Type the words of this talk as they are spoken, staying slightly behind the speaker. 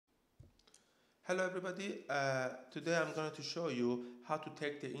Hello everybody, today I'm going to show you how to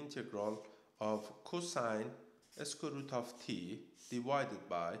take the integral of cosine square root of t divided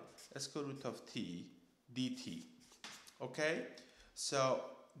by square root of t dt. Okay, so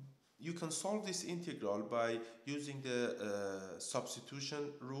you can solve this integral by using the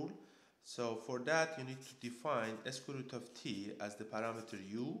substitution rule. So for that you need to define square root of t as the parameter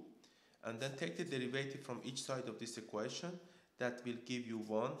u and then take the derivative from each side of this equation. That will give you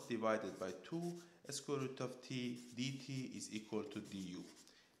 1 divided by 2 square root of t dt is equal to du.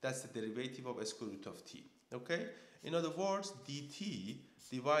 That's the derivative of square root of t. Okay? In other words, dt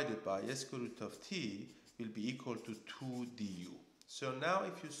divided by square root of t will be equal to 2 du. So now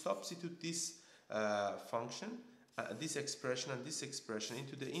if you substitute this function, this expression and this expression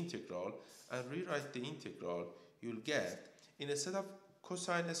into the integral and rewrite the integral, you'll get, instead of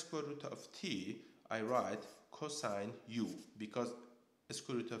cosine square root of t, I write cosine u, because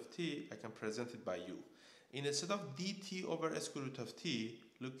square root of t I can present it by u. Instead of dt over square root of t,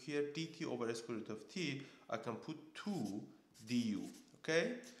 look here, dt over square root of t, I can put 2 du.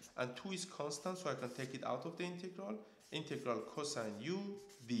 Okay, and 2 is constant, so I can take it out of the integral. Integral cosine u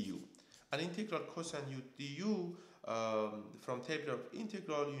du. And integral cosine u du, from table of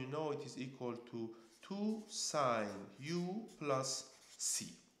integral, you know it is equal to 2 sine u plus c.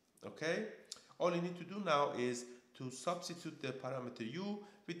 Okay, all you need to do now is to substitute the parameter u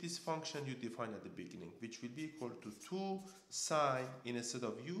with this function you defined at the beginning, which will be equal to 2 sine, instead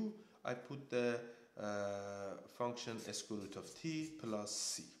of u I put the function square root of t plus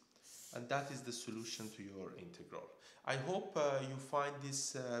c, and that is the solution to your integral. I hope you find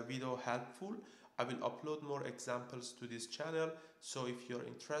this video helpful. I will upload more examples to this channel, so if you're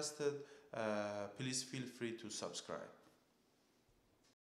interested, please feel free to subscribe.